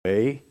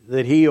way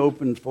that he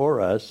opened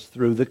for us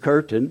through the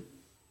curtain,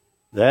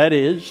 that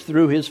is,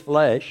 through his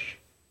flesh.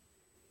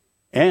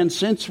 And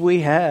since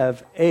we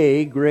have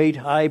a great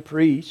high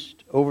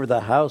priest over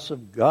the house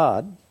of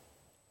God,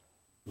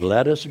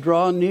 let us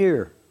draw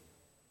near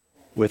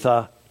with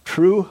a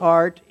true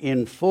heart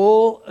in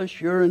full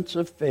assurance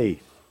of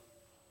faith,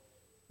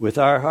 with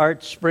our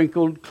hearts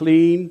sprinkled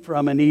clean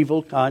from an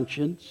evil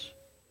conscience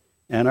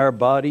and our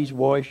bodies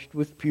washed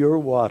with pure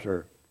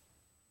water.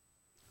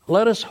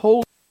 Let us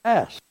hold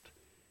fast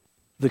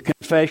the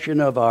confession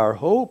of our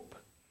hope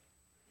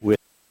with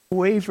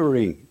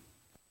wavering,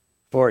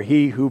 for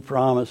he who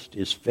promised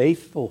is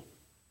faithful.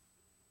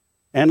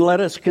 And let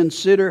us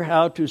consider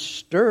how to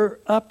stir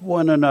up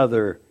one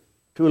another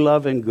to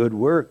love and good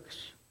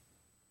works,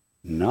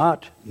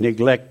 not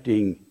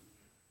neglecting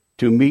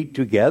to meet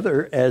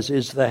together, as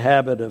is the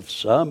habit of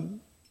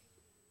some,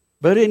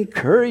 but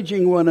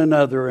encouraging one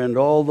another, and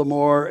all the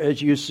more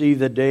as you see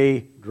the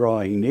day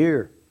drawing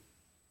near.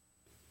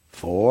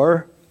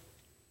 For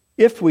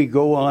if we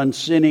go on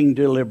sinning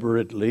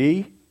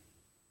deliberately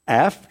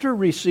after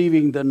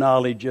receiving the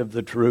knowledge of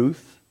the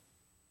truth,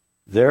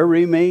 there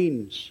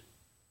remains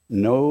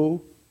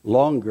no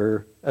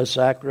longer a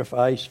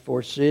sacrifice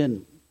for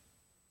sin,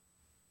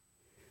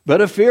 but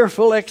a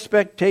fearful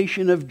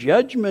expectation of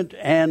judgment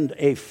and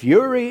a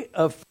fury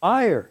of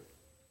fire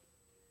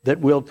that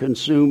will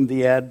consume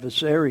the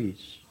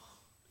adversaries.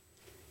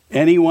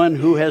 Anyone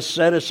who has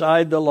set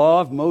aside the law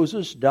of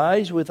Moses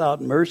dies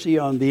without mercy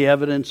on the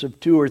evidence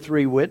of 2 or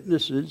 3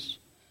 witnesses.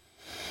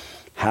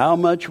 How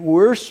much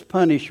worse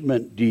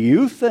punishment do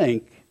you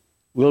think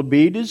will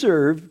be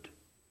deserved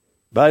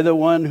by the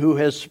one who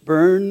has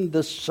spurned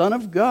the Son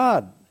of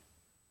God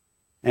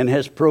and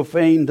has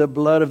profaned the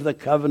blood of the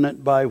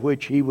covenant by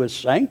which he was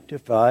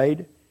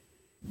sanctified,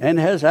 and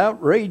has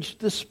outraged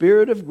the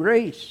Spirit of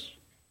grace?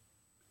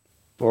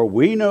 For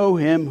we know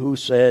him who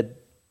said,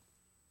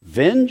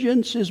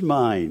 "Vengeance is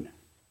mine,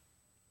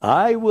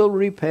 I will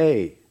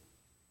repay."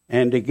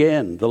 And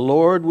again, the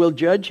Lord will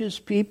judge his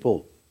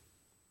people.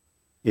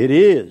 It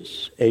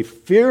is a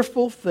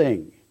fearful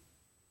thing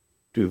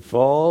to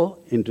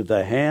fall into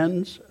the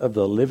hands of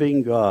the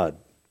living God.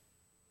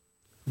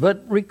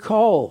 But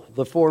recall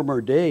the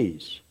former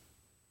days,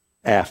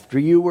 after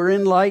you were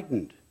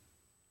enlightened.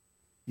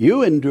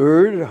 You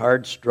endured a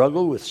hard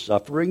struggle with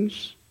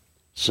sufferings,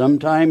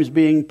 sometimes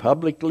being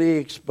publicly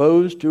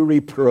exposed to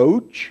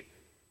reproach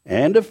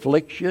and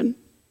affliction,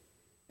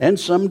 and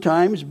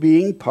sometimes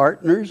being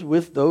partners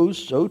with those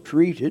so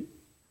treated.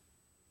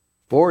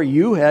 For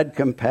you had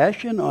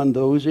compassion on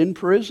those in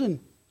prison,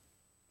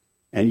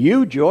 and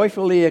you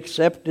joyfully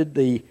accepted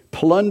the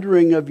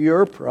plundering of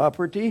your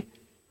property,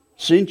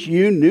 since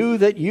you knew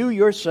that you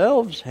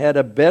yourselves had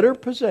a better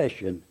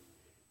possession,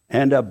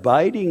 and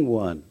abiding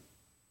one.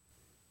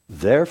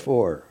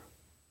 Therefore,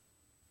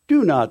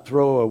 do not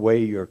throw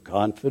away your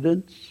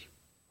confidence,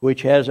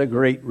 which has a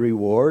great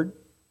reward.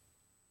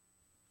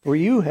 For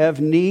you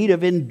have need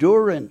of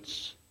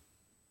endurance,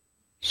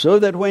 so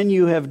that when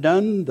you have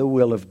done the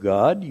will of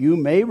God, you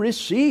may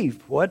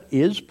receive what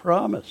is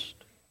promised.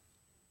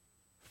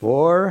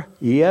 For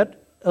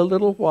yet a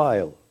little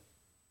while,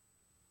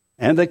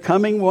 and the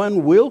coming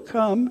one will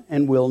come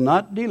and will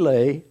not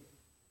delay,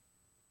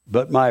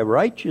 but my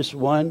righteous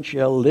one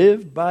shall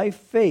live by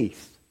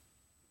faith.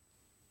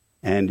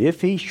 And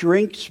if he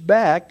shrinks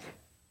back,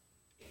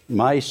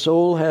 my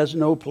soul has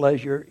no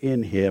pleasure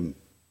in him.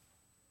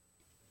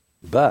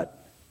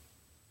 But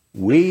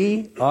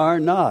we are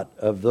not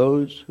of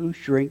those who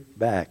shrink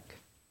back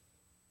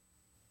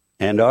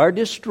and are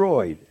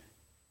destroyed,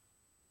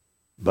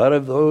 but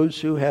of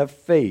those who have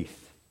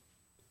faith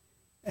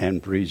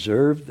and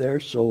preserve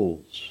their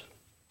souls.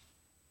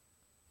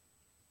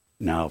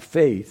 Now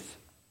faith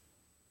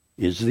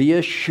is the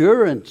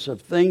assurance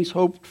of things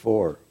hoped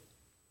for,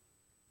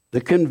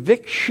 the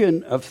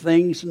conviction of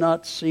things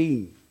not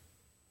seen.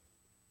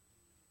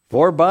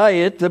 For by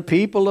it the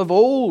people of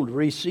old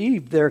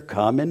received their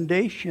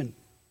commendation.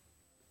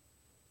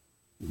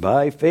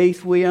 By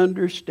faith we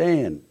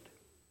understand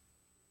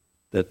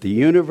that the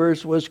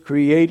universe was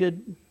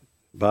created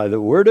by the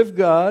Word of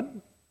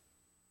God,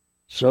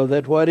 so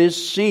that what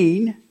is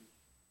seen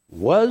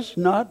was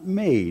not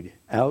made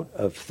out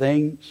of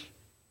things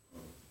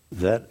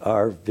that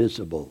are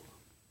visible.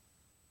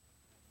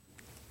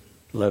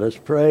 Let us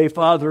pray.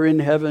 Father in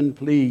heaven,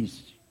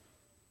 please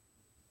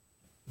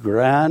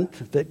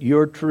grant that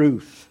your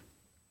truth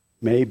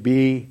may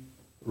be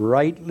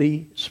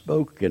rightly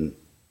spoken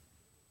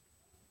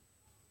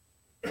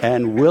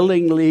and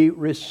willingly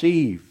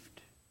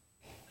received,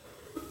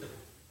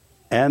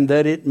 and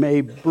that it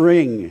may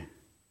bring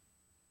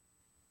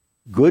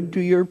good to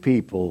your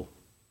people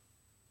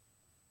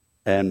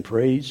and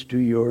praise to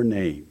your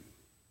name.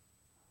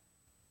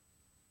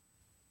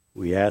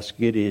 We ask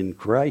it in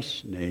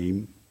Christ's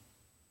name.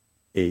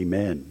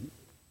 Amen.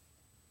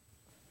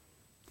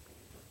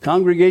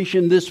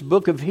 Congregation, this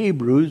book of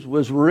Hebrews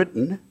was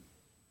written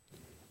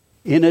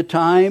in a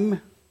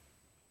time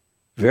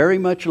very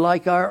much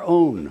like our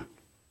own.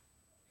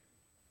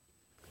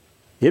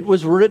 It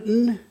was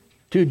written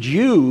to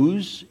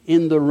Jews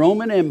in the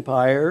Roman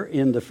Empire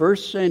in the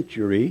first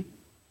century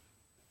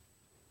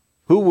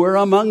who were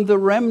among the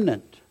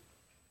remnant.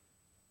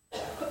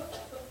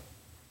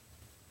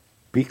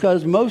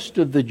 Because most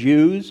of the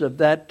Jews of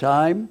that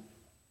time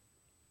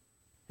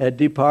had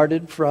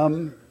departed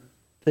from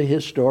the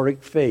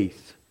historic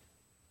faith,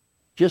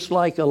 just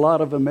like a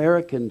lot of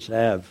Americans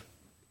have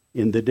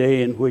in the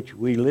day in which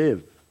we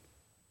live.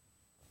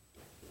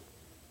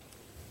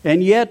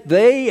 And yet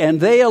they, and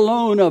they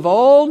alone of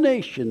all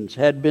nations,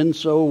 had been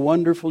so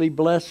wonderfully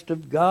blessed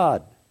of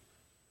God.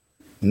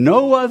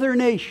 No other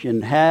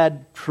nation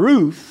had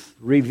truth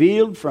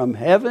revealed from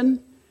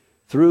heaven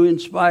through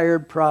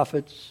inspired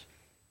prophets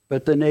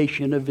but the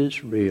nation of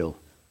Israel.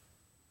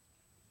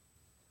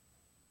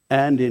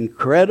 And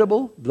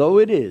incredible though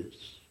it is,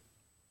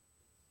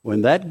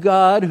 when that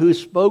God who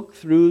spoke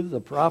through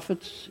the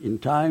prophets in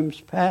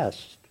times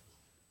past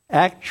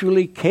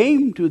actually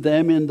came to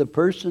them in the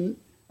person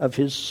of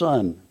his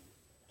Son,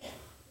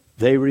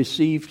 they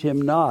received him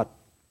not.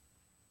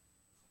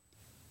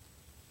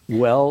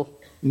 Well,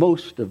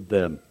 most of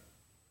them.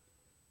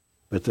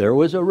 But there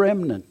was a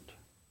remnant.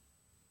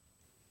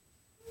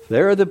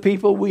 There are the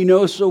people we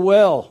know so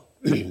well,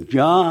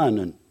 John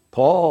and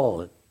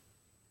Paul and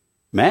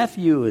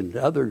Matthew and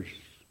others.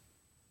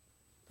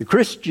 The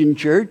Christian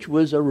church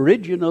was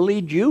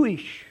originally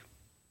Jewish.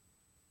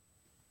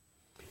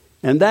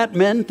 And that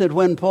meant that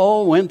when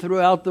Paul went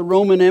throughout the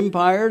Roman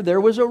Empire,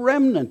 there was a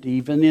remnant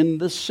even in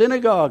the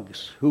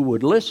synagogues who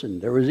would listen.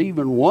 There was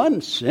even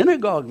one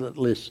synagogue that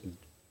listened,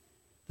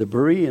 the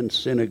Berean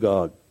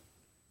synagogue.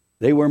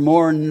 They were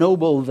more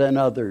noble than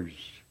others.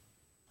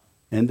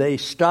 And they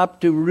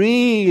stopped to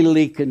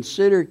really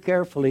consider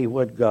carefully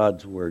what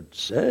God's Word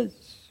says.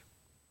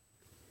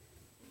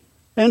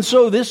 And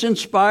so this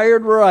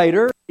inspired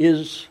writer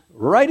is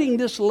writing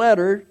this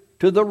letter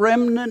to the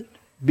remnant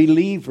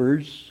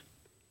believers,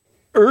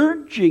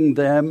 urging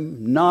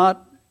them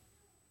not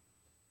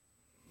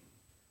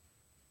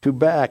to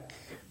back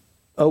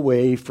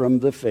away from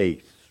the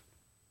faith.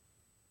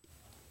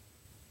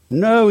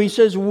 No, he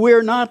says,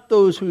 we're not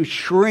those who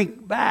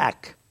shrink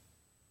back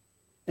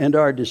and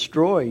are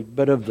destroyed,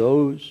 but of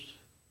those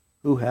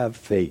who have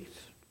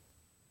faith.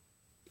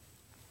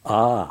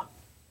 Ah,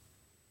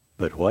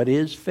 but what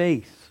is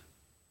faith?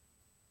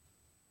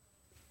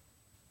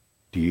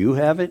 Do you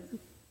have it?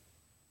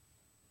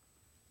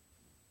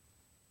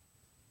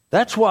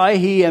 That's why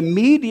he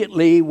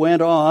immediately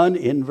went on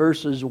in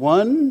verses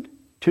 1,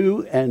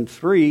 2, and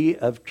 3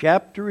 of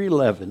chapter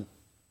 11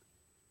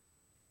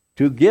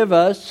 to give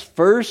us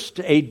first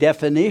a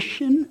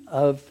definition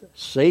of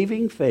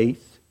saving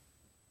faith,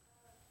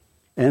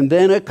 and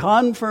then a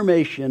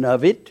confirmation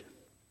of it.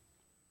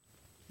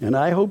 And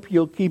I hope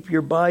you'll keep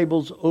your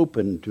Bibles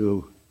open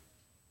to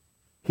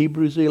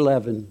Hebrews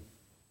 11,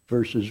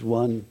 verses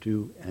 1,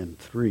 2, and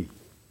 3.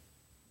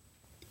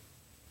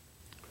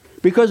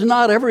 Because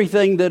not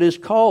everything that is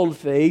called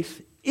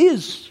faith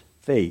is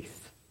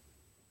faith,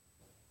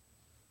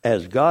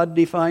 as God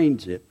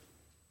defines it.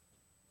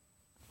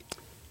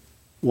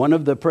 One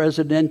of the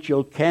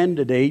presidential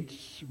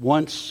candidates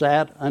once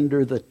sat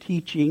under the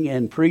teaching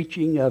and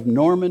preaching of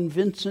Norman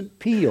Vincent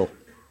Peale.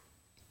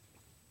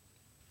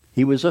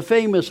 He was a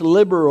famous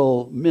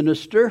liberal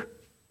minister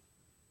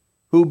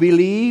who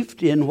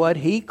believed in what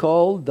he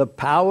called the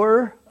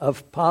power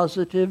of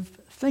positive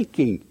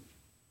thinking.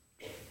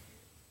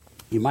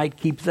 You might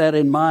keep that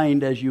in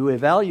mind as you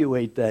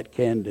evaluate that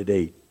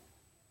candidate.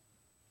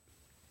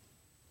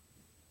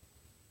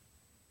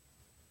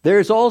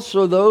 There's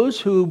also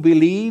those who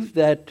believe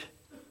that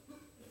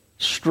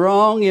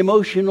strong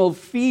emotional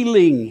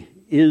feeling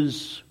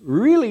is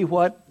really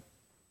what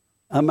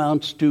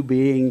amounts to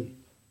being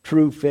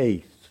true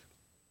faith.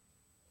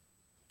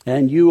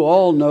 And you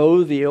all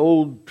know the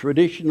old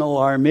traditional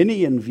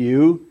Arminian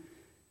view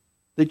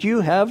that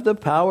you have the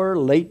power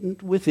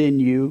latent within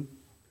you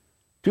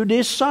to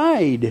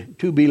decide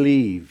to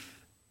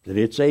believe, that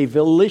it's a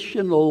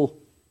volitional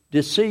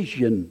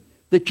decision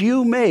that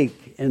you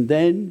make, and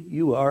then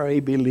you are a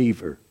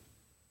believer.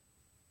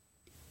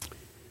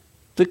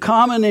 The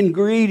common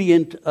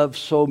ingredient of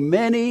so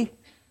many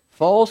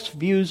false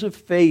views of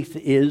faith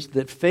is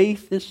that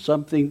faith is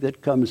something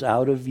that comes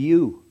out of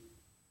you.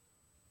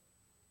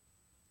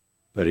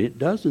 But it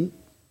doesn't.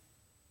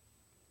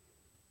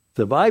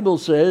 The Bible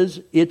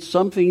says it's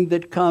something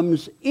that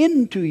comes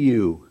into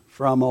you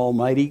from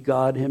Almighty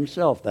God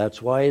Himself.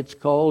 That's why it's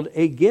called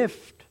a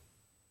gift.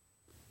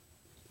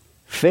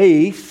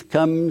 Faith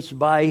comes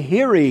by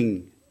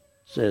hearing,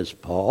 says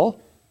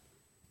Paul,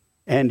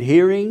 and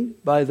hearing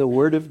by the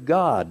Word of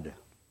God.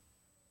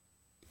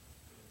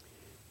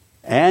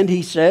 And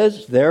he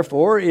says,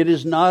 therefore, it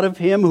is not of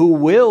him who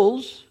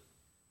wills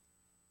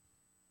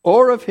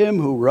or of him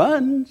who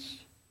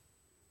runs,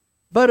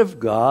 but of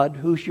God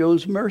who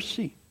shows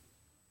mercy.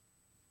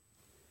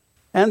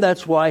 And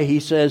that's why he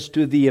says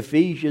to the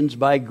Ephesians,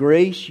 by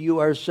grace you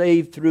are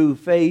saved through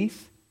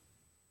faith,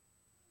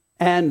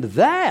 and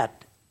that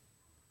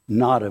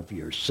not of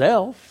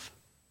yourself,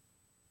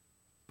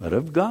 but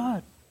of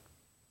God.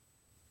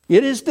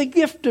 It is the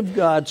gift of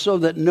God so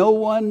that no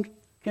one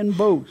can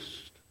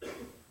boast.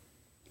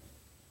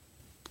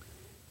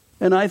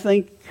 And I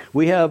think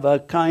we have a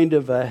kind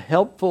of a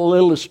helpful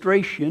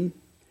illustration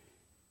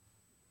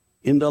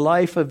in the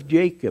life of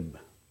Jacob.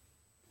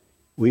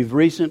 We've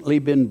recently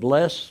been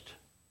blessed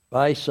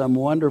by some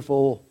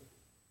wonderful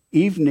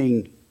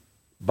evening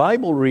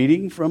Bible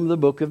reading from the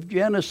book of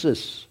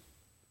Genesis.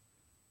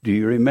 Do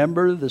you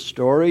remember the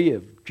story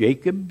of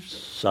Jacob's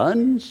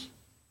sons?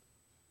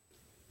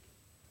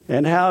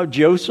 And how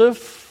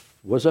Joseph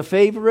was a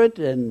favorite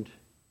and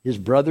his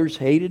brothers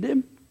hated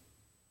him?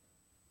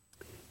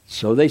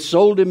 So they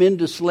sold him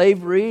into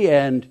slavery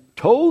and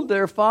told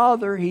their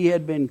father he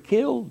had been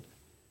killed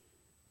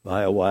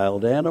by a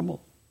wild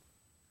animal.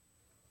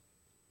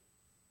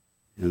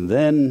 And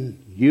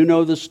then you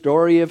know the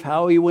story of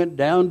how he went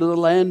down to the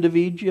land of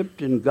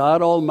Egypt, and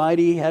God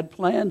Almighty had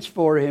plans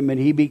for him, and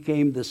he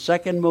became the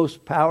second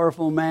most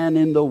powerful man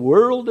in the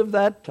world of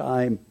that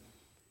time,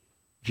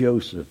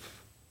 Joseph.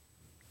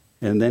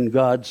 And then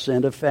God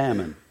sent a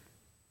famine.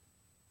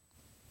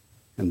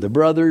 And the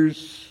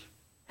brothers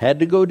had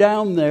to go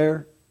down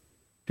there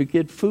to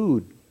get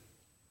food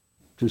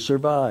to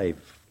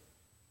survive.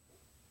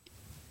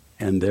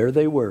 And there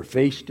they were,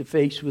 face to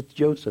face with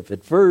Joseph.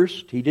 At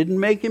first, he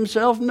didn't make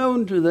himself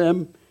known to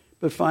them,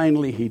 but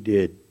finally he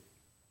did.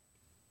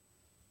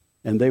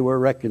 And they were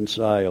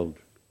reconciled.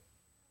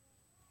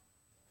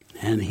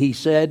 And he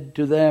said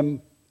to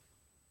them,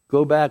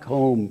 "Go back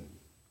home,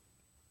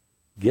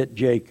 get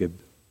Jacob.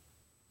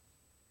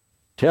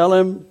 Tell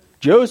him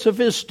Joseph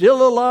is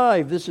still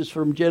alive." This is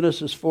from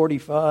Genesis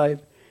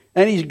 45.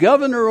 "And he's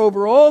governor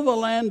over all the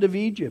land of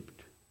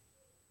Egypt."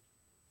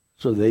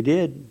 So they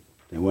did.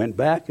 They went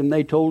back and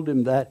they told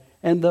him that.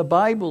 And the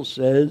Bible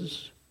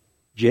says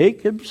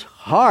Jacob's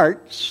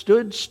heart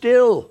stood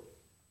still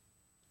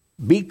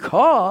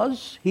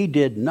because he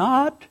did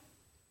not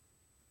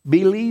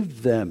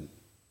believe them.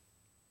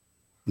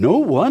 No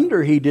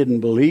wonder he didn't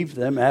believe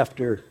them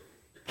after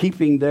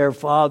keeping their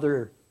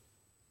father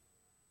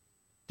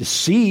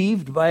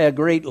deceived by a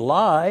great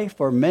lie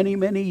for many,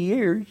 many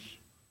years.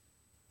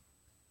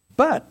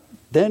 But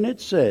then it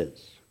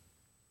says,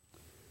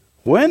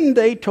 when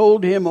they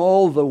told him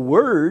all the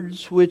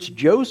words which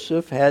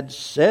Joseph had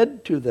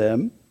said to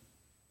them,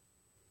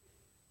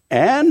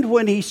 and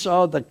when he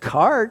saw the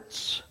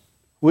carts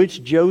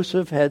which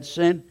Joseph had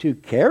sent to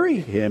carry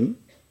him,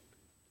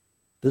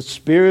 the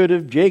spirit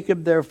of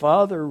Jacob their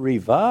father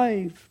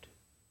revived.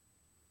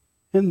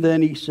 And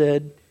then he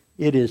said,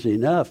 "It is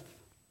enough.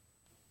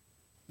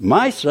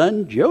 My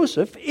son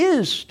Joseph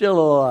is still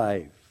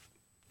alive.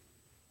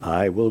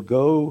 I will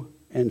go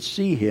and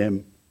see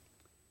him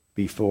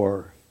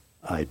before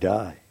I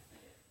die."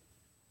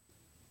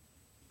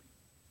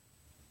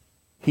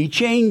 He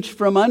changed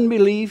from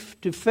unbelief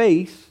to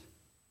faith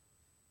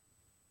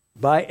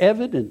by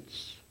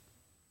evidence,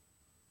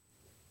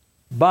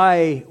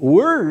 by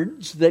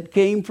words that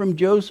came from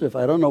Joseph.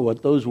 I don't know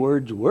what those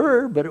words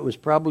were, but it was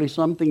probably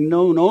something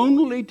known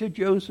only to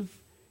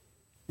Joseph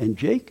and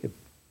Jacob.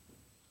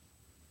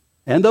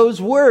 And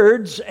those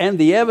words and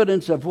the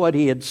evidence of what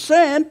he had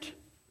sent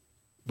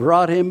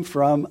brought him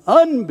from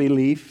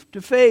unbelief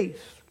to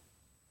faith.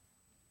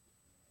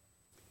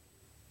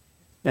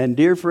 And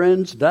dear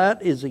friends,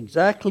 that is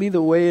exactly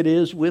the way it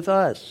is with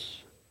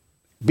us.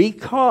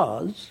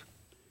 Because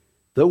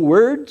the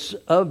words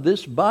of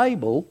this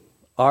Bible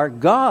are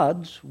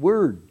God's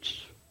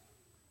words.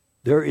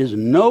 There is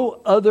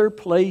no other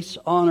place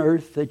on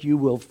earth that you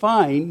will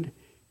find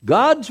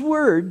God's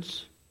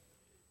words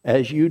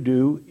as you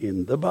do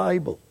in the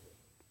Bible.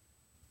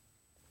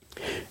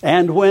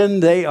 And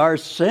when they are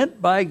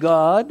sent by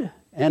God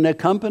and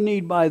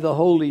accompanied by the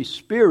Holy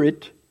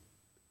Spirit,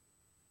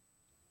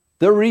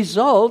 the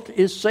result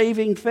is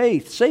saving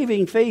faith.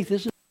 Saving faith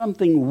isn't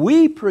something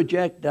we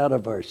project out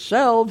of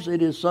ourselves.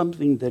 It is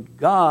something that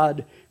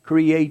God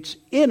creates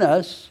in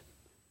us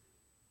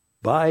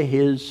by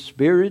His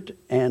Spirit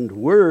and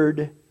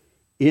Word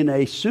in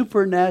a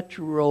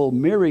supernatural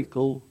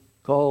miracle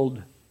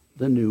called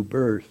the new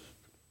birth.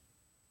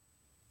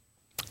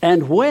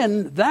 And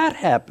when that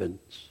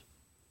happens,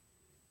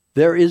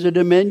 there is a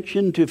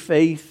dimension to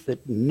faith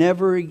that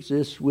never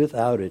exists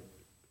without it.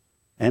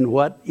 And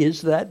what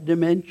is that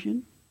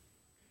dimension?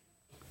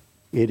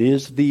 It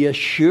is the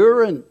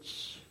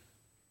assurance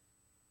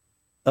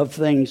of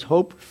things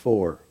hoped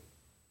for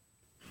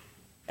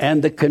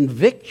and the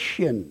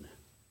conviction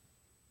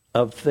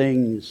of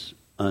things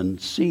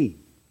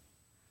unseen.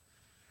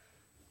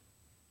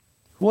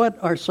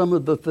 What are some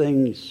of the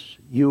things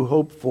you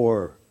hope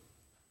for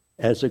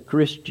as a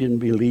Christian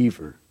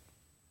believer?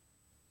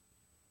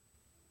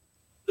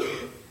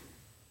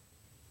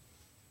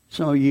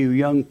 Some of you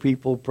young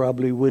people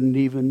probably wouldn't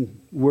even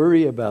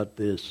worry about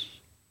this.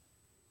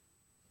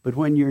 But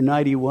when you're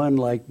 91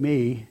 like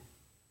me,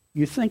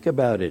 you think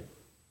about it.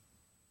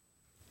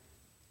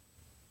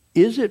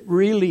 Is it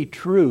really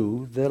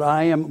true that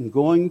I am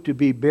going to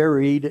be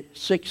buried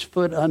 6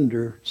 foot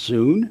under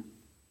soon,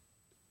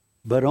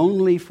 but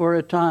only for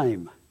a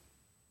time?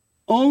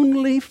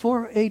 Only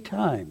for a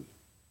time.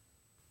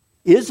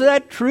 Is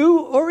that true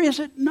or is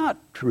it not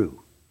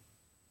true?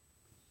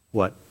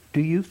 What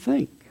do you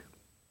think?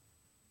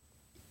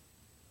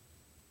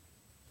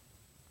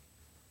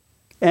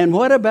 And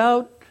what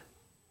about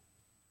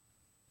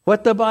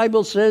what the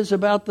Bible says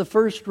about the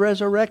first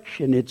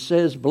resurrection? It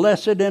says,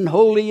 "Blessed and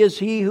holy is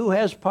he who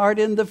has part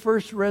in the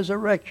first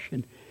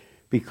resurrection,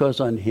 because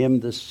on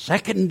him the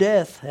second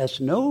death has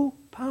no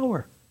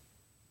power."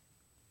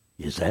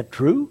 Is that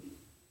true?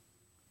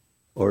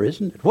 Or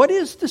isn't it? What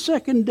is the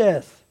second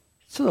death?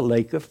 It's the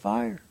lake of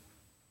fire.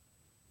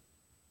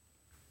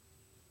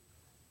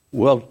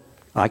 Well,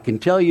 I can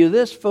tell you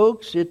this,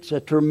 folks, it's a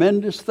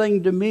tremendous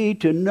thing to me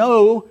to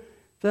know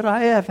that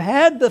I have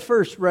had the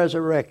first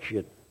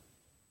resurrection.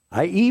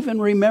 I even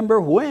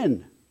remember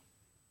when.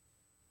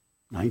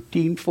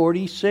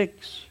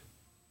 1946.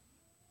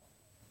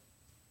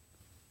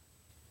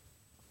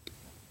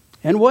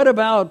 And what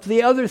about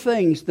the other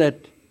things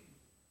that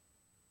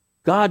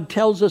God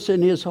tells us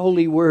in His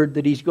holy word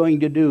that He's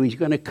going to do? He's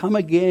going to come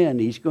again.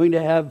 He's going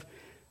to have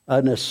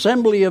an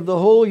assembly of the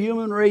whole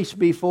human race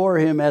before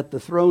Him at the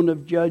throne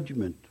of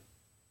judgment.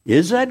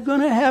 Is that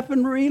going to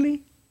happen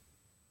really?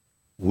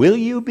 Will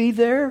you be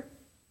there?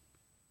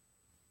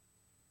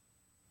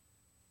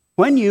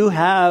 When you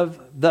have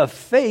the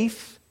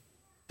faith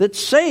that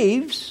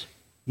saves,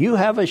 you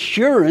have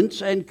assurance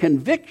and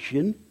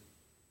conviction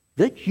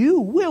that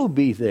you will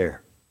be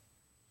there.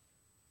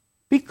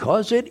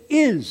 Because it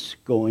is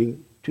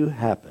going to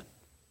happen.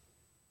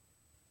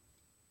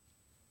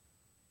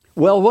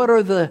 Well, what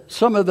are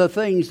some of the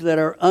things that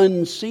are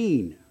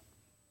unseen?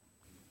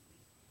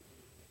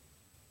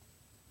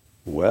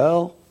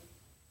 Well,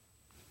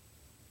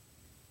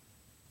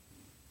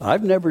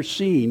 I've never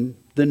seen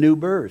the new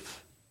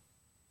birth,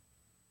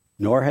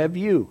 nor have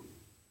you.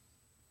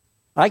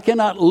 I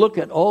cannot look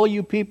at all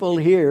you people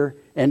here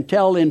and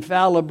tell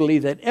infallibly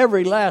that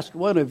every last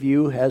one of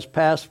you has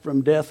passed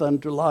from death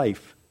unto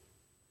life.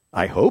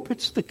 I hope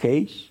it's the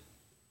case,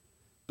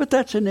 but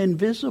that's an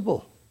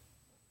invisible.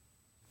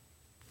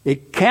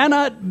 It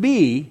cannot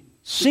be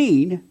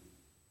seen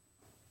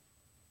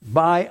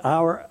by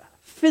our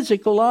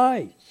physical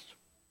eyes.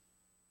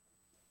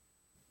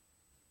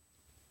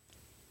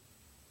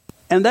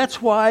 And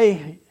that's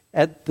why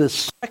at the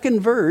second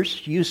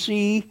verse you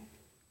see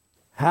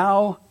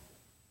how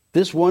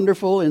this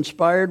wonderful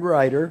inspired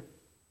writer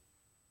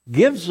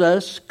gives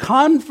us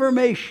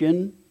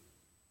confirmation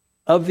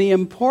of the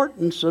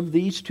importance of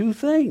these two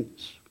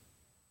things.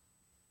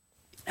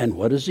 And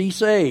what does he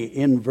say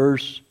in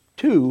verse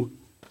 2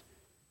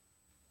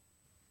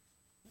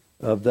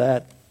 of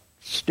that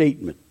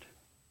statement?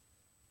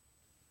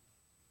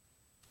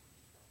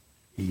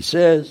 He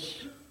says,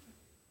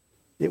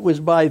 "It was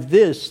by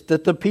this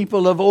that the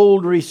people of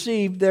old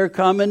received their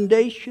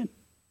commendation."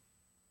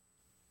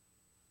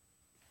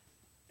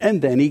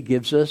 And then he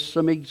gives us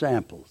some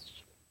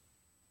examples.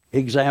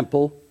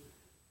 Example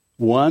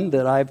one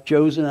that I've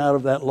chosen out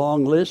of that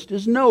long list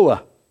is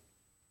Noah.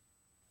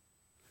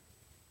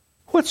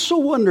 What's so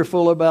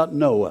wonderful about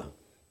Noah?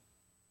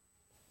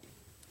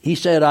 He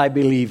said, "I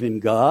believe in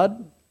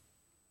God."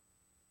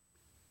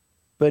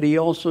 But he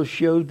also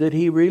showed that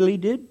he really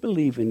did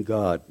believe in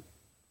God.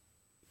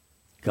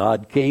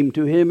 God came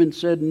to him and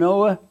said,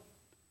 "Noah,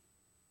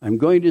 I'm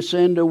going to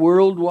send a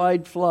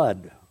worldwide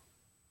flood."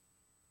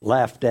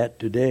 Laughed at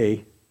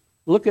today.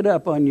 Look it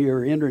up on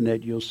your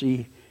internet. You'll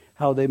see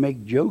how they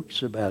make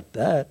jokes about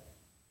that.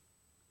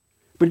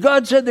 But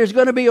God said there's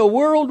going to be a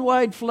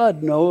worldwide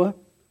flood, Noah.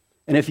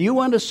 And if you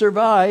want to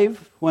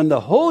survive when the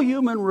whole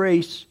human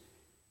race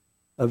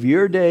of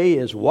your day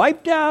is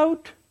wiped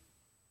out,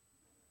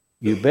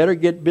 you better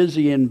get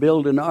busy and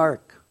build an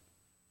ark.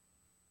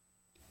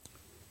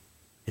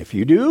 If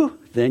you do,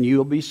 then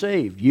you'll be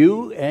saved.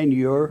 You and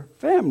your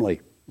family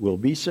will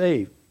be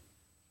saved.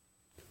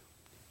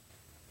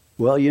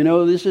 Well, you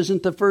know, this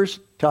isn't the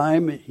first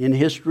time in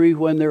history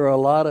when there are a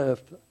lot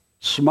of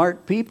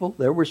smart people.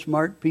 There were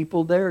smart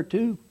people there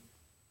too.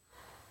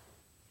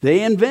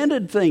 They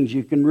invented things.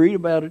 You can read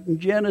about it in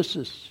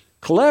Genesis.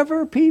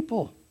 Clever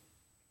people.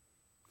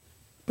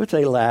 But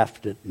they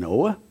laughed at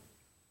Noah.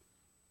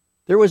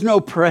 There was no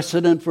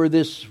precedent for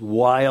this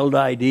wild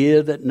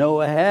idea that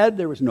Noah had.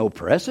 There was no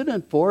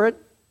precedent for it.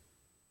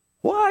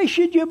 Why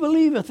should you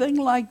believe a thing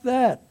like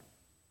that?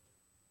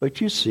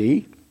 But you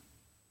see,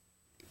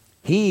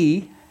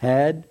 he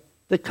had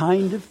the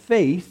kind of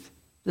faith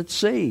that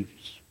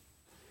saves.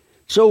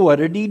 So what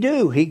did he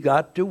do? He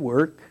got to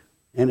work,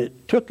 and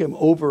it took him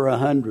over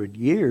 100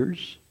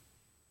 years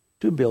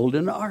to build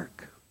an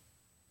ark.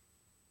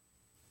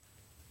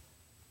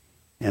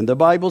 And the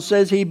Bible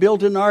says he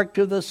built an ark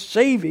to the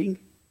saving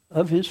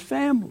of his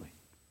family.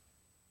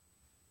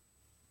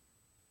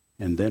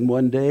 And then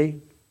one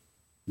day,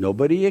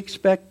 nobody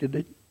expected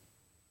it.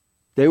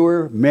 They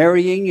were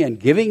marrying and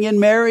giving in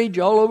marriage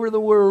all over the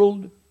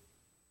world.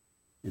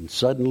 And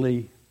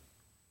suddenly,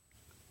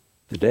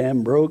 the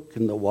dam broke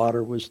and the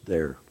water was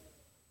there.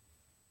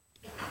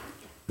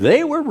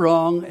 They were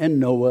wrong and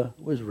Noah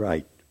was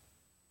right.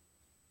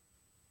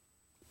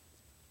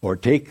 Or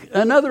take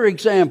another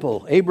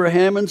example,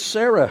 Abraham and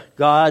Sarah.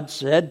 God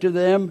said to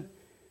them,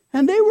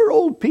 and they were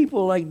old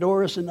people like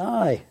Doris and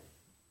I,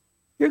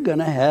 you're going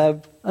to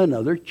have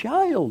another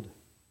child.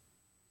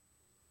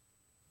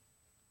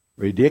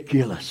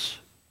 Ridiculous.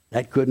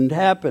 That couldn't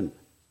happen.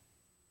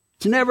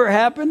 It's never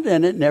happened,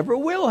 and it never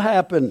will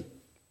happen.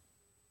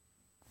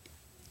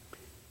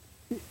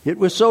 It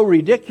was so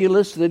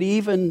ridiculous that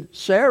even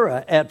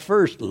Sarah at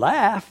first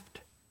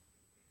laughed.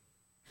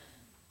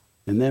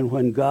 And then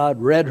when God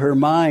read her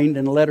mind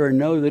and let her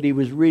know that he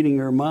was reading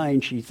her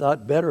mind, she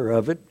thought better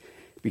of it,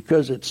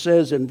 because it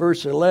says in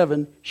verse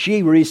 11,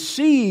 she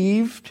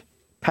received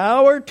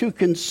power to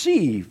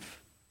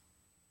conceive,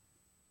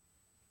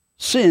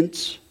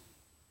 since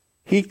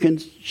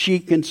she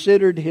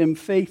considered him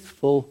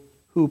faithful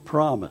who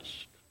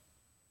promised.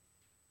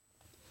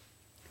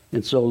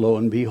 And so lo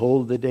and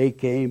behold, the day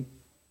came.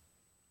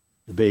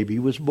 The baby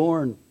was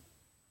born.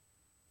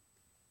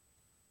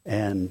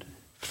 And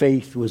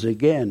faith was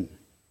again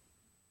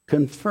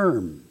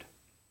confirmed.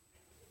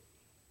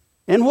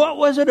 And what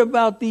was it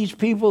about these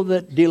people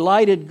that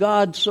delighted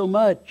God so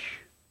much?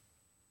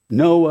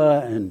 Noah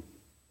and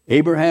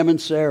Abraham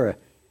and Sarah.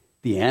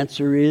 The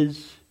answer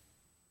is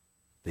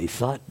they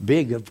thought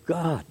big of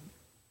God.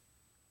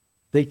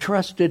 They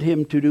trusted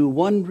him to do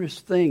wondrous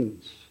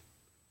things.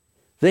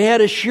 They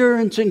had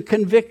assurance and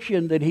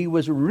conviction that he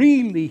was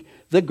really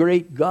the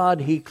great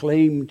God he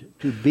claimed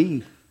to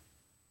be.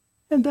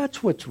 And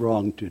that's what's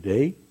wrong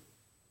today.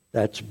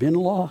 That's been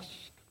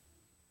lost.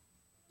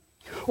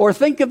 Or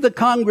think of the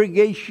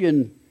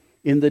congregation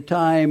in the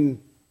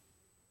time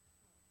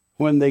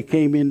when they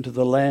came into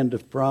the land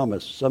of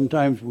promise.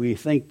 Sometimes we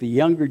think the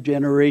younger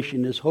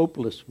generation is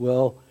hopeless.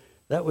 Well,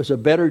 that was a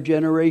better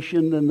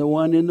generation than the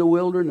one in the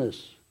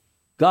wilderness.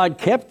 God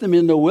kept them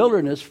in the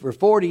wilderness for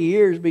 40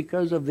 years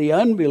because of the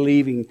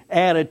unbelieving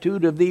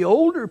attitude of the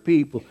older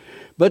people.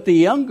 But the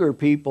younger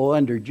people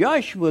under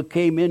Joshua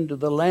came into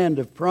the land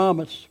of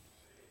promise.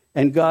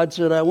 And God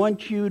said, I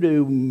want you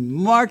to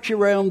march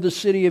around the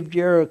city of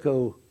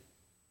Jericho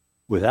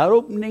without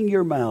opening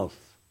your mouth,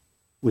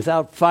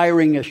 without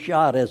firing a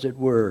shot, as it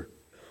were.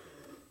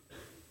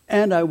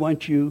 And I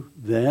want you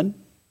then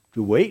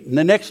to wait, and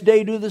the next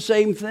day do the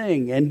same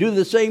thing, and do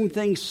the same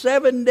thing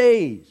 7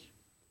 days.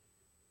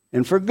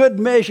 And for good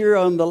measure,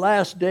 on the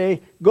last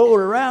day, go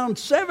around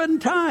 7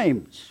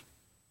 times.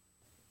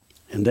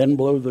 And then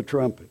blow the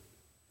trumpet.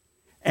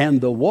 And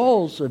the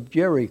walls of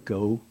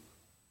Jericho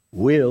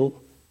will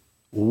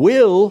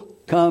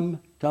come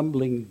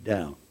tumbling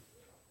down.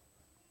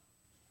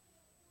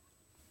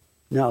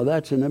 Now,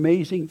 that's an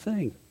amazing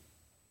thing.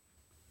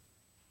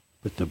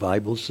 But the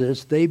Bible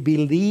says they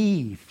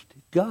believed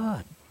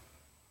God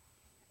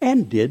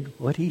and did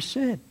what he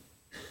said,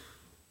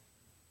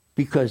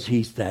 because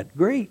he's that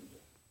great.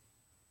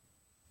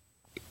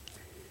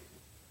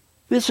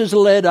 This has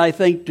led, I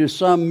think, to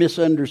some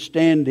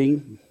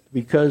misunderstanding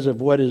because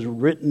of what is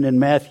written in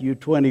Matthew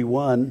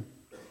 21.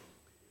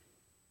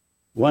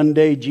 One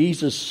day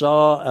Jesus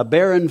saw a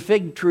barren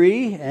fig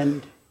tree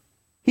and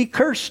he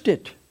cursed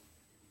it.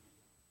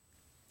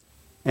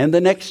 And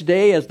the next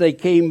day as they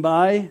came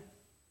by,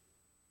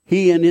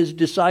 he and his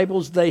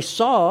disciples, they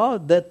saw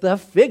that the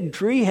fig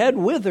tree had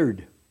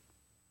withered.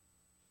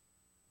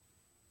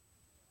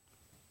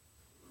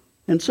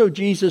 And so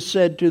Jesus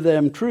said to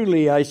them,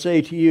 truly I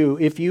say to you,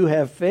 if you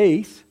have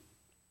faith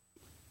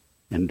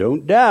and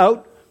don't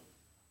doubt,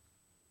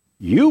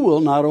 you will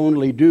not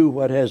only do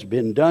what has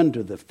been done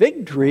to the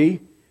fig tree,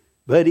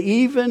 but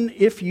even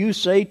if you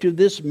say to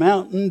this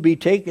mountain, be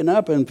taken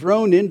up and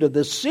thrown into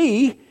the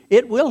sea,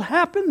 it will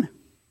happen.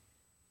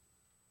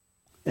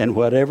 And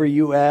whatever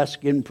you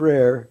ask in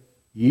prayer,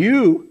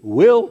 you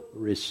will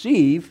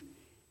receive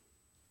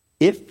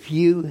if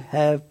you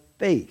have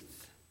faith.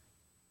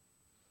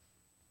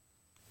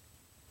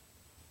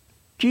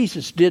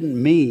 Jesus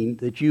didn't mean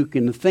that you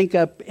can think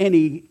up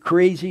any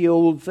crazy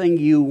old thing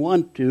you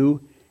want to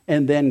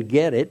and then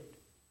get it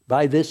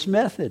by this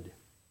method.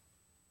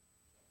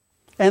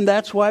 And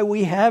that's why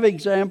we have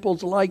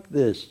examples like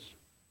this.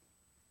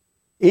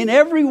 In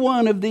every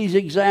one of these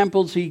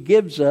examples he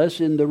gives us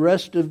in the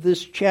rest of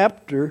this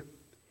chapter,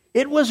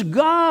 it was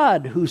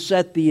God who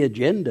set the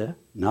agenda,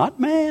 not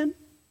man.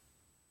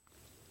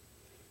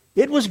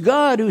 It was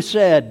God who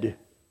said,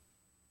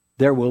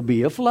 there will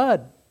be a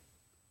flood.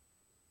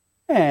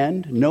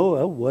 And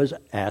Noah was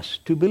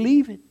asked to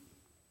believe it.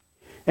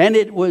 And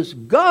it was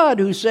God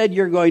who said,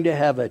 you're going to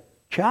have a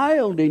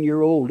child in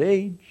your old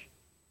age.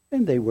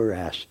 And they were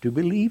asked to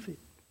believe it.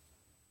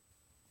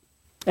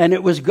 And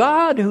it was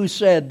God who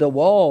said, the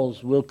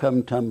walls will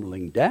come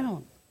tumbling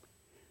down.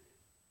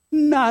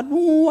 Not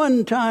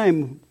one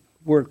time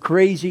were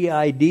crazy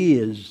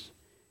ideas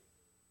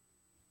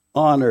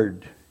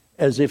honored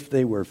as if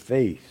they were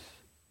faith.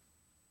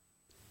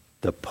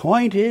 The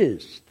point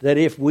is that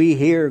if we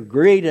hear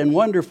great and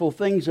wonderful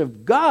things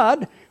of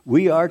God,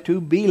 we are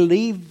to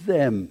believe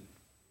them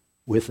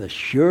with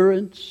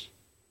assurance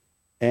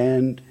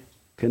and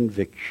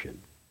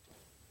conviction.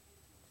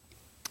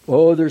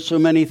 Oh, there's so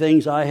many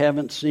things I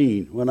haven't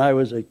seen. When I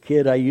was a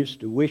kid, I used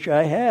to wish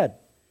I had.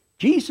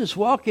 Jesus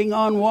walking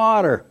on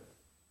water.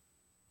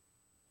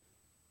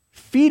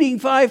 Feeding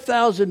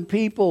 5,000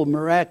 people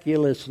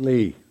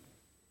miraculously.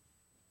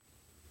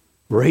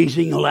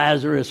 Raising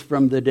Lazarus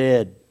from the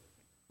dead.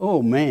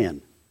 Oh,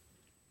 man.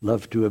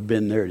 Love to have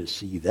been there to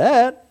see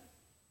that.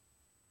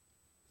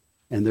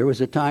 And there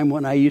was a time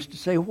when I used to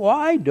say,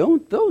 why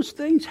don't those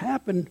things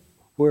happen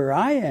where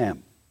I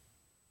am?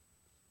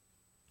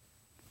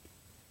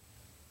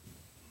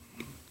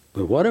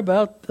 But what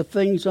about the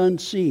things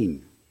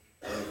unseen?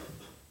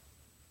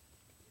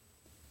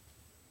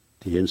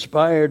 The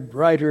inspired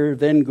writer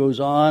then goes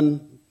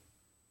on,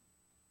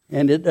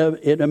 and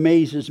it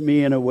amazes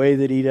me in a way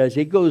that he does.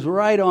 He goes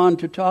right on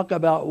to talk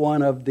about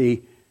one of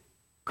the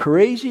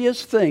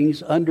craziest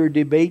things under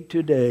debate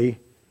today,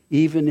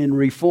 even in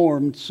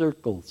Reformed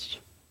circles.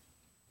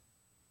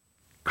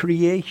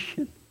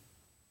 Creation.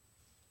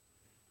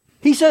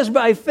 He says,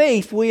 by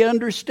faith we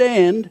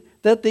understand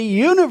that the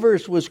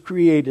universe was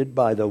created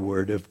by the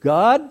Word of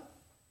God,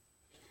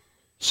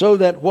 so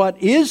that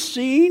what is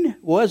seen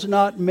was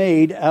not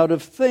made out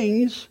of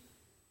things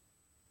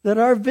that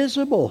are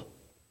visible.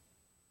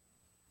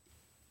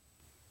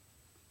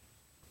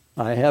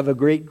 I have a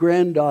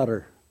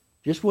great-granddaughter,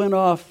 just went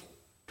off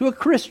to a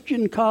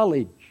Christian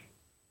college,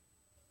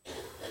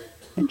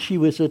 and she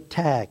was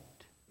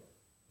attacked,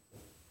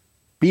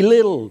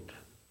 belittled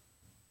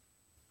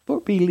for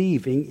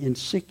believing in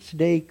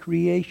six-day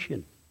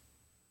creation.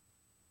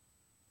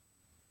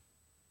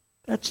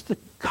 That's the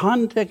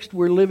context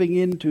we're living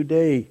in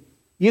today.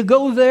 You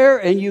go there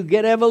and you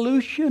get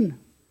evolution.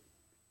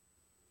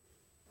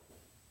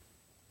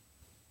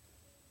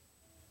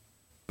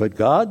 But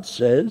God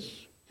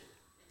says,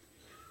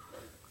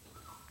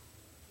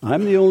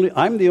 I'm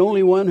the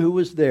only one who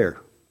was there.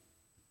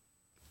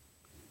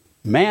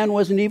 Man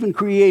wasn't even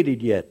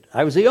created yet.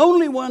 I was the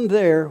only one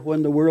there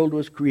when the world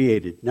was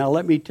created. Now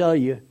let me tell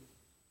you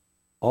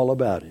all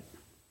about it.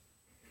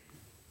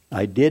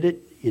 I did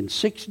it in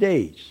 6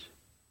 days.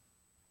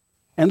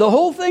 And the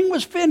whole thing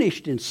was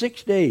finished in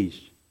 6 days.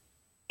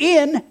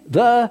 In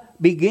the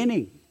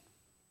beginning.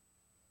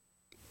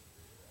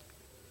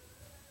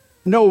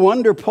 No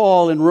wonder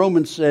Paul in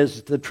Romans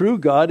says the true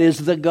God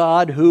is the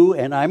God who,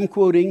 and I'm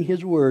quoting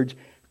his words,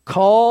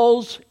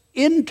 calls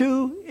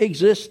into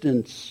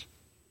existence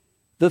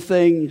the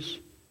things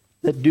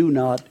that do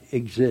not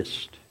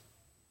exist.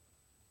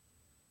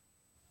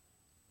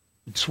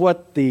 It's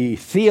what the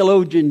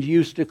theologians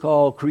used to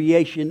call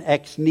creation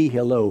ex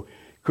nihilo.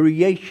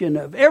 Creation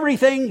of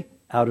everything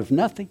out of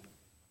nothing.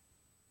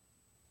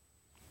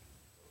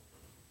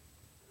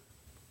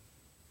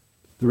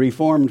 The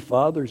Reformed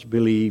fathers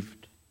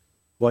believed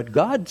what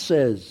God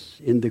says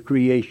in the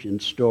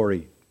creation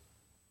story.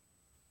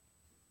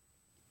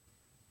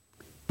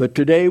 But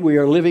today we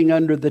are living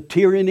under the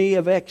tyranny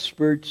of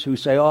experts who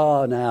say,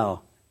 oh,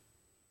 now,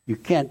 you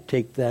can't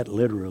take that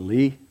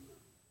literally.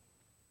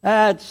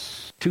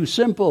 That's too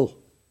simple.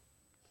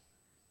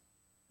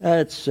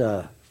 That's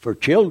for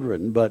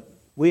children, but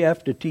we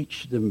have to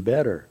teach them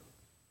better.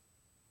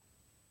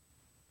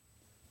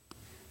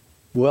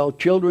 Well,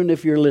 children,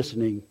 if you're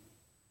listening,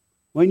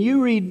 when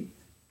you read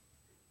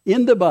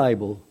in the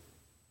Bible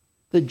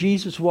that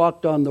Jesus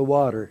walked on the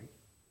water,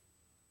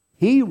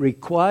 he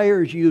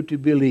requires you to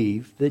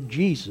believe that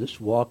Jesus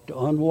walked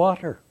on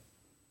water.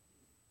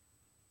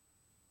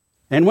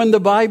 And when the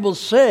Bible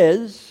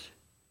says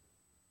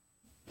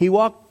he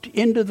walked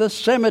into the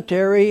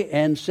cemetery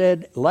and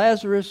said,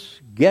 Lazarus,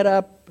 get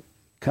up,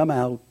 come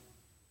out.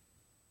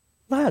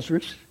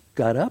 Lazarus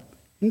got up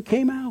and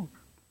came out.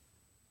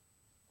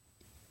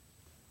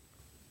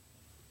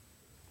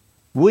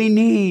 We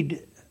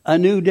need a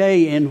new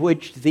day in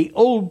which the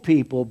old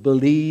people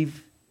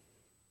believe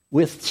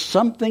with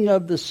something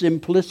of the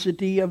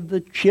simplicity of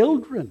the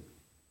children.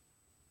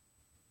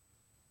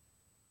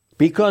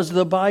 Because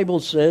the Bible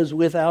says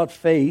without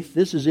faith,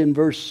 this is in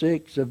verse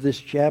 6 of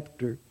this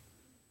chapter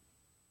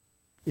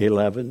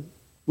 11,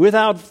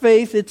 without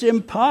faith it's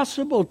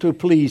impossible to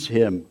please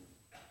him.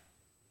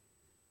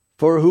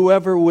 For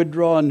whoever would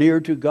draw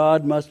near to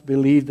God must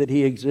believe that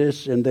he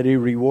exists and that he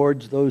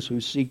rewards those who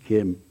seek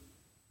him.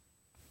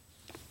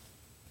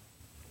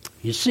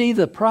 You see,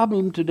 the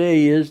problem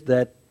today is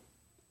that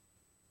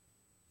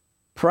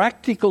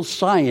practical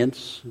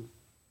science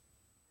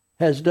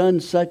has done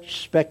such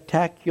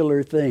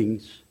spectacular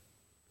things,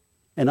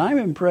 and I'm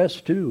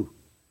impressed too.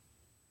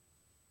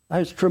 I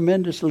was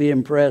tremendously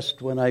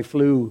impressed when I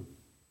flew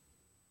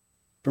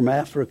from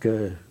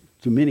Africa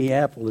to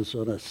Minneapolis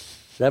on a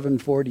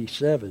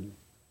 747.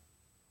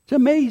 It's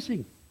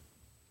amazing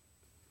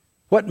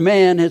what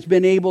man has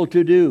been able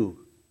to do.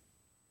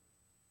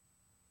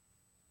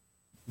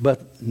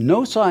 But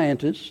no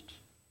scientist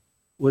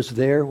was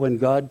there when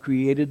God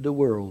created the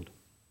world.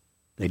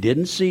 They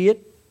didn't see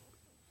it,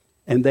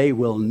 and they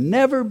will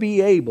never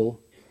be able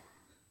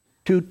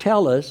to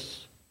tell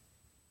us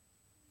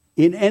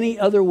in any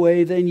other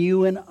way than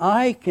you and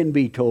I can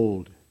be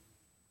told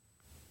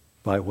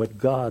by what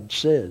God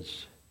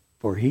says,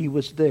 for he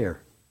was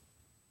there.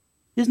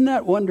 Isn't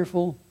that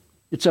wonderful?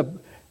 It's a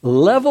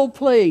level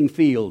playing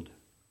field.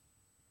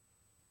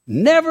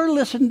 Never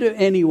listen to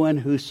anyone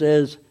who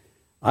says,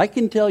 I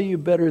can tell you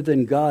better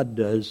than God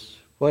does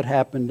what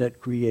happened at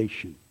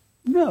creation.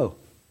 No.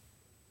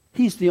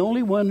 He's the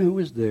only one who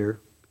was there.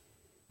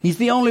 He's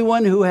the only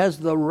one who has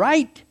the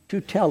right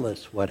to tell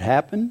us what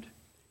happened,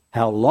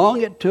 how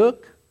long it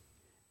took,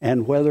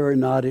 and whether or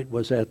not it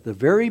was at the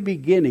very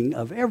beginning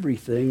of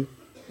everything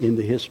in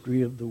the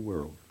history of the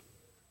world.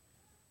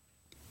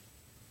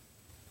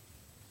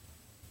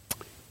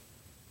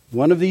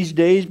 One of these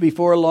days,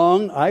 before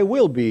long, I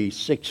will be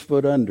 6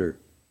 foot under.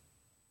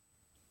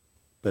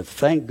 But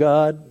thank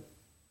God,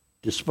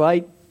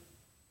 despite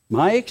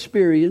my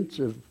experience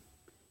of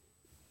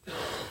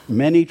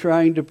many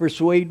trying to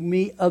persuade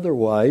me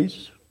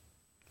otherwise,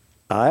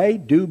 I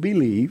do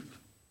believe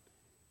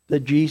that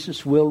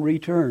Jesus will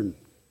return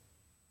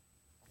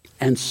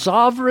and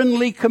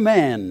sovereignly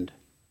command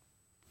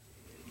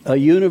a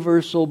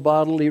universal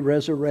bodily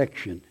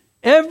resurrection.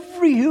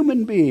 Every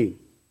human being.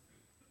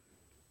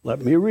 Let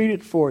me read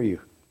it for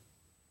you,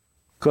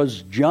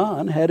 because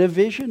John had a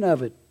vision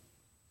of it.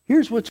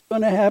 Here's what's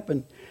going to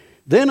happen.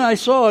 Then I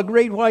saw a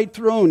great white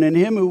throne and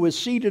him who was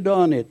seated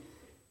on it.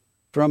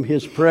 From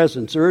his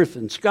presence, earth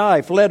and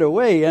sky fled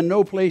away, and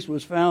no place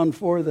was found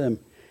for them.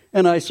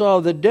 And I saw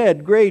the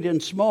dead, great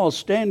and small,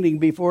 standing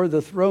before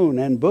the throne,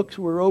 and books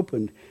were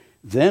opened.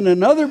 Then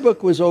another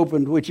book was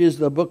opened, which is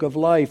the book of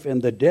life,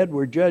 and the dead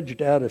were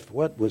judged out of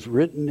what was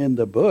written in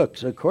the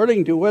books,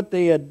 according to what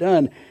they had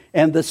done.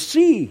 And the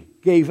sea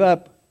gave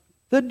up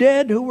the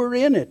dead who were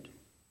in it.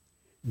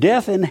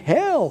 Death and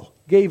hell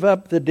gave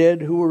up the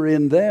dead who were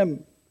in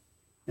them,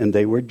 and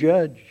they were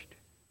judged,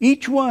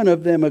 each one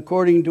of them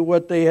according to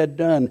what they had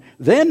done.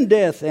 Then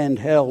death and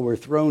hell were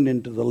thrown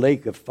into the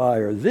lake of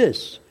fire.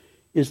 This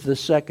is the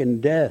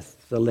second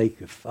death, the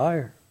lake of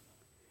fire.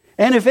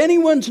 And if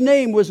anyone's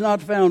name was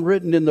not found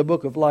written in the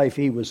book of life,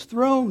 he was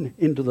thrown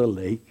into the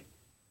lake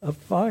of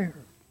fire.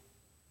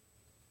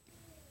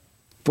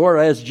 For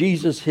as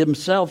Jesus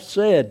himself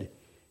said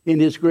in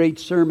his great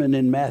sermon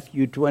in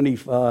Matthew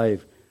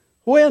 25,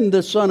 when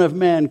the Son of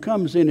Man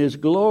comes in his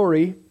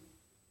glory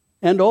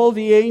and all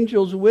the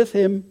angels with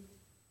him,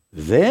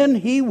 then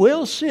he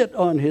will sit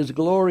on his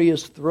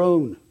glorious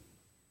throne.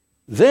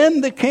 Then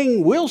the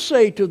King will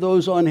say to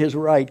those on his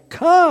right,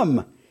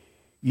 come,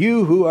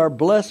 you who are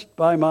blessed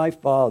by my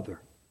Father.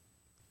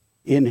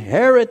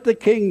 Inherit the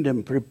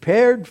kingdom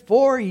prepared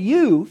for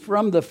you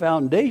from the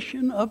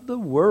foundation of the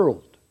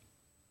world.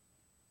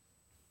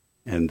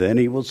 And then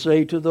he will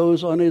say to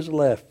those on his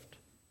left,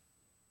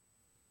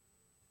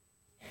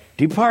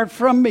 depart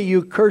from me,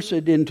 you cursed,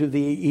 into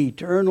the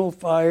eternal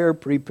fire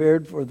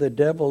prepared for the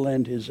devil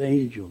and his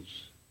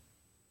angels.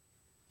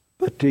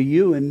 But to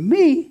you and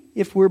me,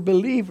 if we're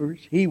believers,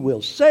 he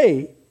will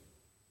say,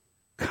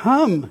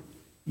 come,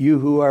 you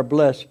who are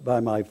blessed by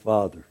my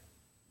Father.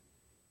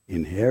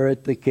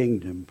 Inherit the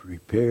kingdom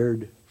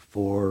prepared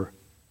for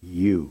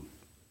you.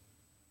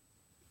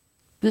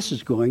 This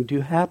is going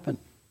to happen.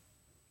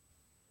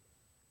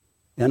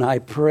 And I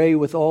pray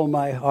with all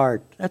my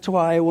heart. That's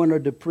why I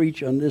wanted to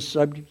preach on this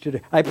subject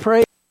today. I pray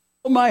with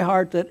all my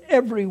heart that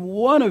every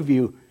one of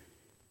you,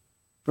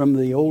 from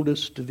the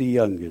oldest to the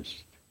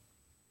youngest,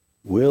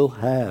 will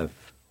have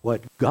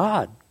what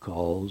God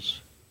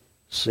calls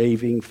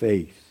saving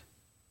faith.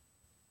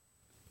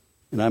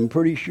 And I'm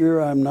pretty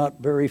sure I'm not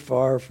very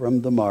far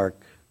from the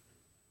mark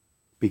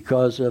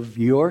because of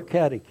your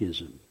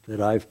catechism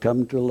that I've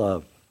come to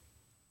love.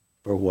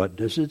 For what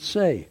does it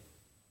say?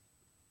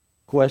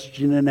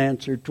 Question and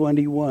answer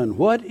 21.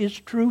 What is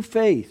true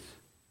faith?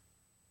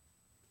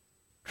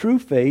 True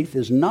faith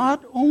is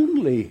not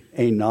only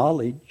a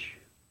knowledge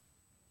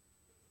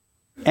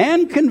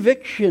and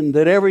conviction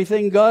that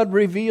everything God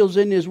reveals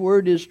in his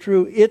word is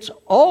true. It's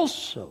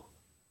also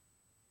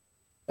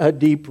a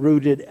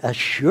deep-rooted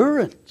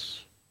assurance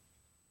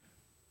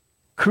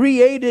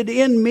created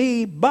in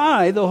me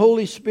by the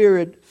Holy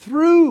Spirit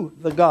through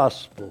the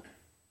gospel,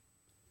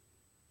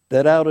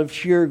 that out of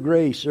sheer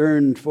grace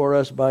earned for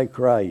us by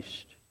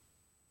Christ,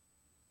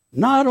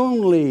 not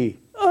only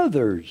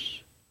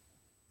others,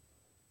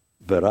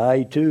 but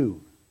I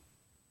too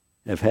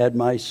have had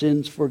my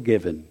sins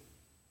forgiven,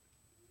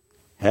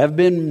 have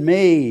been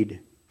made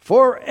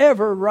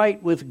forever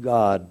right with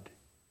God,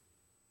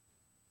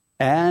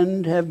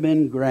 and have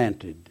been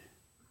granted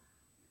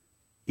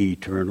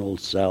eternal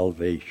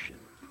salvation.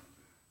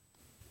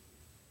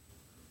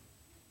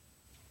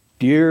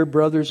 Dear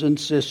brothers and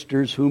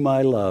sisters whom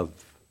I love,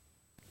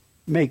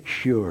 make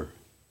sure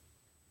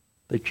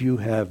that you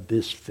have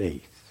this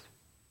faith.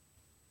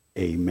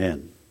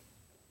 Amen.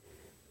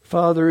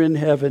 Father in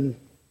heaven,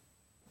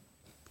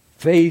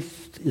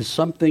 faith is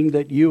something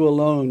that you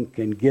alone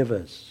can give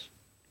us.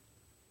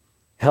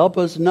 Help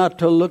us not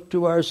to look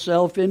to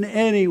ourselves in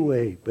any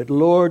way, but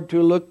Lord,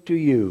 to look to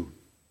you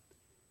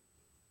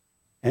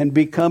and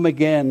become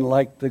again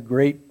like the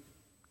great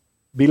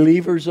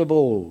believers of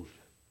old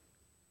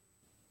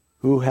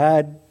who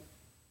had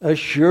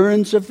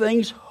assurance of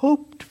things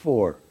hoped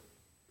for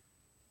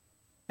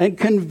and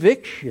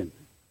conviction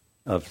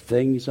of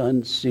things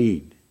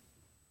unseen.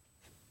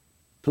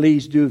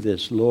 Please do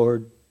this,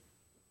 Lord,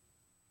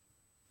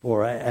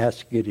 for I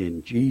ask it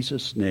in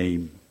Jesus'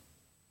 name.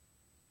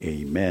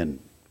 Amen.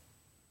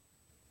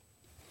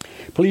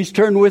 Please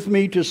turn with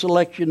me to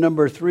selection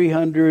number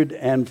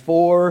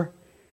 304.